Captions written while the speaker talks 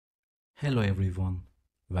Hello everyone,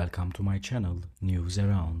 welcome to my channel News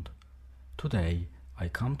Around. Today I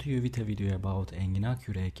come to you with a video about Engin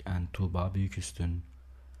and Tuba Büyüküstün.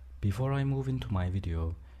 Before I move into my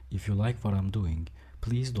video, if you like what I'm doing,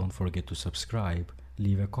 please don't forget to subscribe,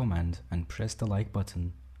 leave a comment and press the like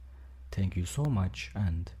button. Thank you so much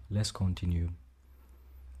and let's continue.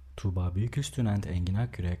 Tuba Büyüküstün and Engin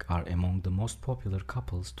are among the most popular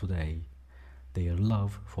couples today. Their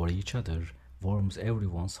love for each other warms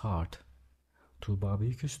everyone's heart. Tuba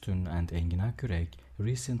Büyüküstün and Engin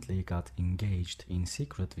recently got engaged in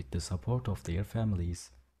secret with the support of their families.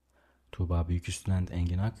 Tuba Büyüküstün and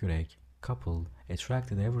Engin couple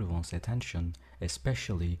attracted everyone's attention,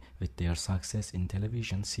 especially with their success in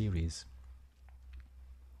television series.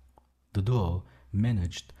 The duo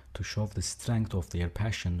managed to show the strength of their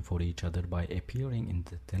passion for each other by appearing in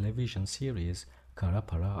the television series Kara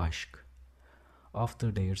Para Aşk.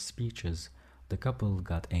 After their speeches, the couple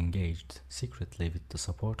got engaged secretly with the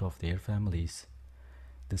support of their families.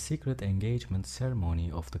 The secret engagement ceremony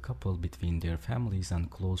of the couple between their families and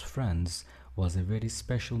close friends was a very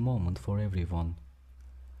special moment for everyone.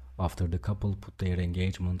 After the couple put their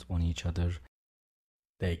engagement on each other,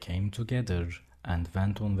 they came together and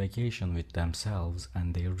went on vacation with themselves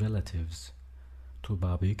and their relatives.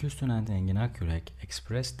 Tuba Büyüküstün and Engin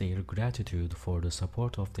expressed their gratitude for the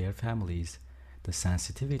support of their families, the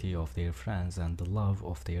sensitivity of their friends and the love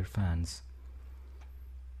of their fans.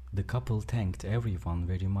 The couple thanked everyone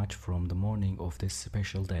very much from the morning of this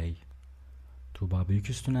special day. Tuba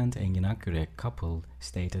Büyüküstün and Engin couple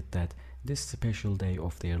stated that this special day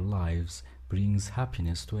of their lives brings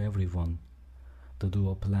happiness to everyone. The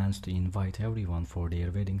duo plans to invite everyone for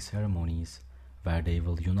their wedding ceremonies, where they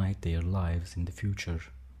will unite their lives in the future.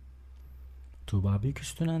 Tuba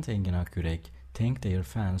Büyüküstün and Engin thank their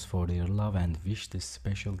fans for their love and wish this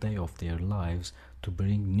special day of their lives to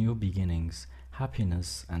bring new beginnings,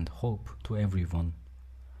 happiness and hope to everyone.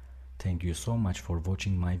 Thank you so much for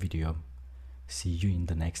watching my video. See you in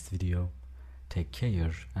the next video. Take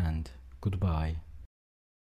care and goodbye.